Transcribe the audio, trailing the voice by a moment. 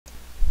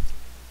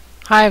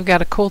Hi, I've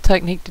got a cool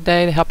technique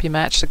today to help you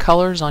match the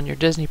colors on your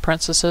Disney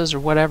princesses or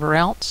whatever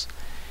else.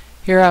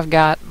 Here I've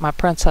got my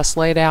princess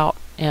laid out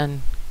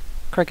in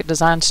Cricut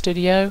Design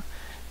Studio,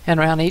 and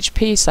around each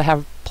piece I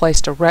have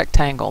placed a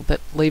rectangle that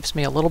leaves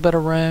me a little bit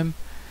of room,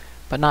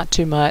 but not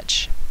too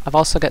much. I've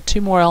also got two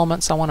more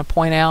elements I want to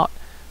point out.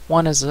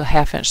 One is a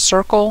 1/2 inch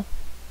circle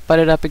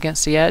butted up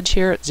against the edge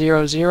here at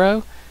 0,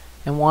 0,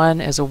 and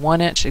one is a 1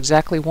 inch,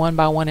 exactly 1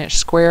 by 1 inch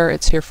square.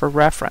 It's here for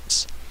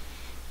reference.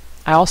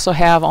 I also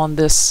have on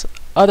this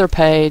other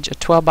page a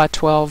 12 by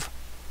 12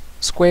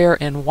 square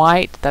in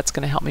white. That's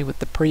going to help me with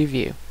the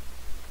preview.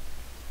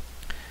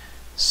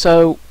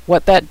 So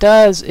what that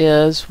does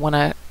is when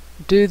I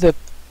do the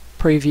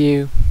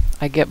preview,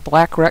 I get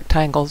black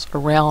rectangles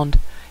around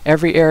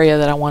every area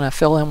that I want to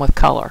fill in with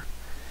color.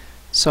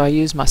 So I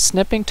use my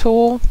Snipping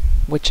Tool,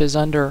 which is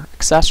under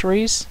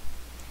Accessories,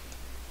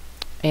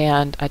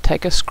 and I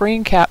take a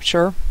screen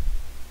capture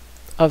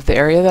of the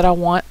area that I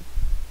want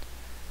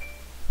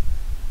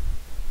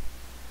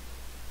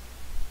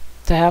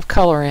to have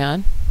color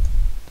in.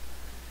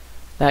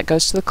 That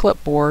goes to the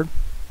clipboard,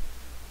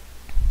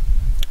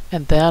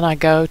 and then I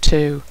go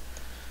to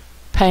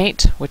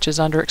Paint, which is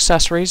under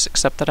Accessories,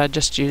 except that I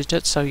just used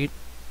it, so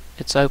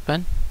it's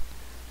open,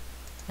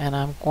 and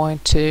I'm going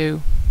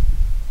to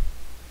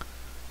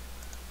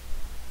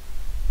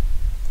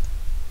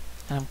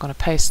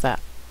paste that.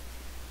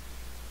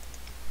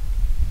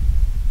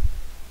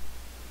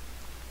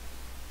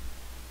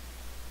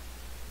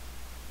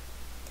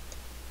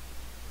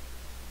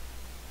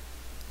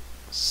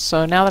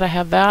 So now that I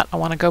have that, I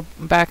want to go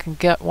back and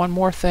get one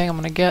more thing. I'm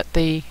going to get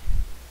an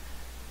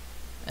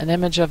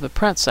image of the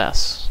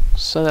princess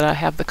so that I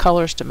have the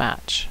colors to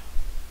match.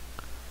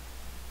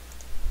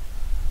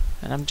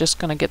 And I'm just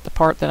going to get the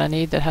part that I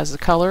need that has the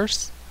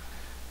colors.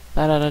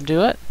 That ought to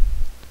do it.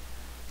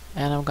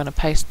 And I'm going to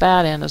paste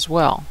that in as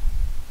well.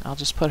 I'll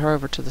just put her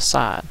over to the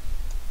side.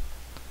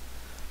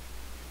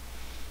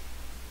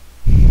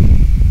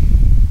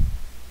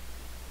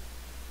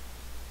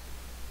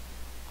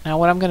 Now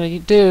what I'm going to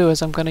do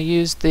is I'm going to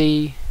use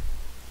the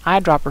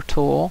eyedropper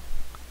tool,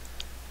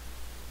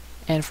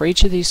 and for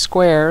each of these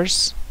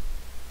squares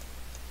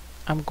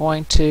I'm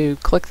going to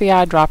click the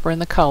eyedropper in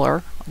the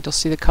color. You'll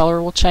see the color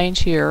will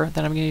change here.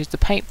 Then I'm going to use the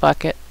paint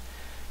bucket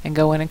and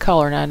go in and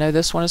color. Now I know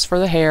this one is for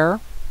the hair.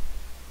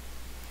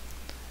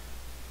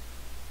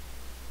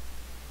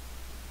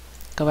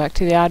 Go back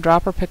to the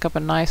eyedropper, pick up a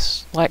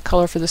nice light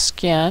color for the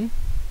skin.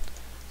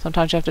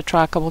 Sometimes you have to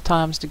try a couple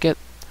times to get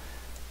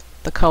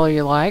the color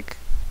you like.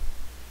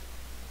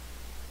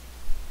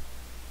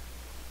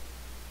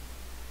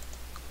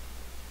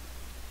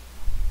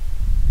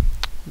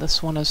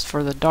 This one is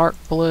for the dark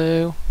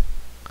blue.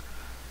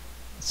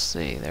 Let's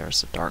see,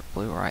 there's the dark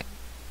blue right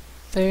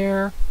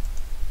there.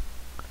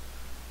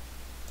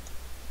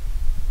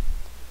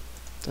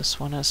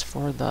 This one is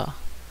for the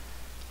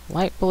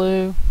light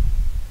blue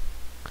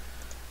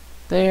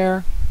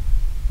there.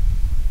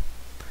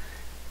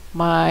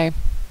 The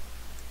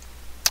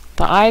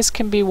eyes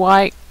can be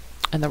white,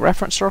 and the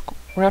reference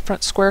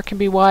square can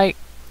be white.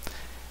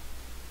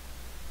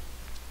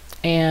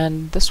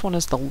 And this one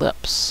is the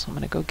lips. I'm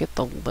going to go get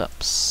the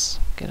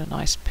lips. Get a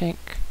nice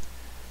pink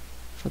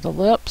for the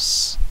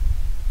lips.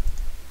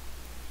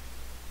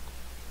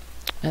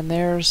 And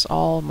there's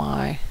all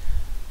my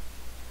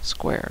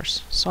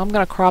squares. So I'm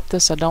going to crop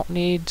this. I don't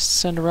need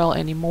Cinderella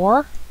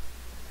anymore.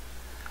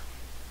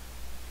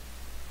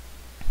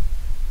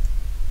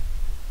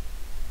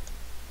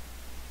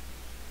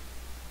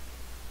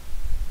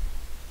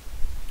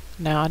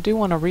 Now I do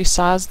want to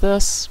resize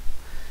this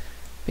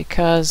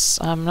because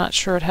I'm not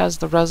sure it has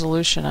the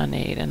resolution I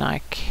need, and I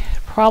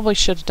probably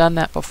should have done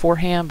that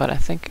beforehand, but I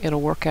think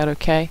it'll work out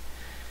okay.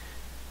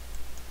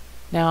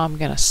 Now I'm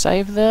going to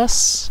save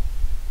this.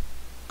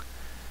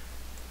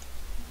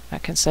 I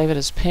can save it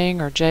as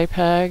PNG or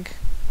JPEG.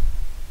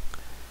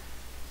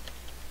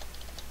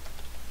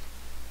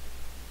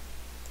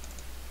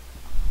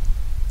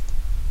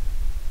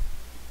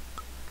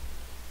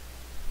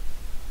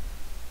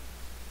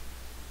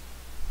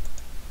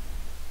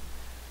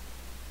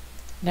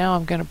 Now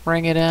I'm going to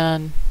bring it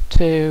in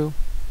to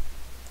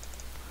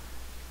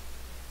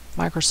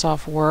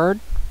Microsoft Word,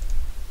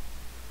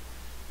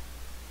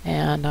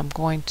 and I'm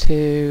going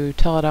to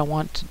tell it I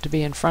want it to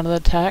be in front of the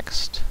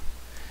text.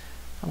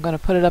 I'm going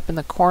to put it up in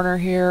the corner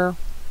here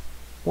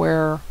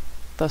where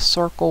the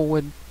circle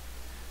would,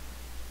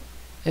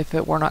 if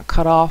it were not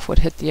cut off, would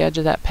hit the edge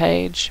of that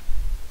page.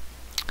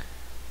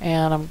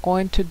 And I'm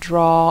going to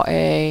draw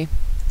a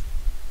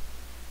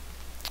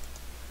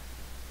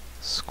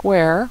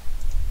square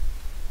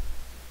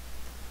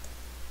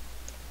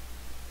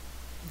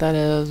that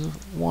is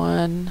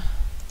 1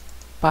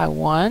 by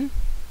 1,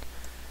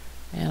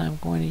 and I'm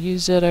going to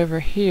use it over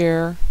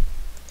here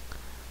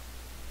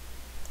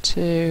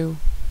to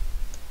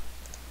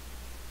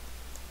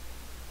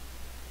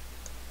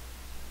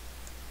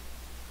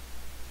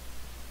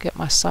get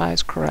my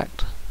size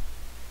correct.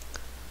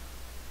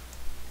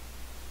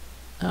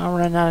 I'll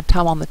run out of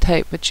time on the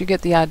tape, but you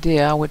get the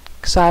idea. I would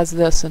size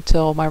this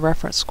until my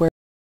reference square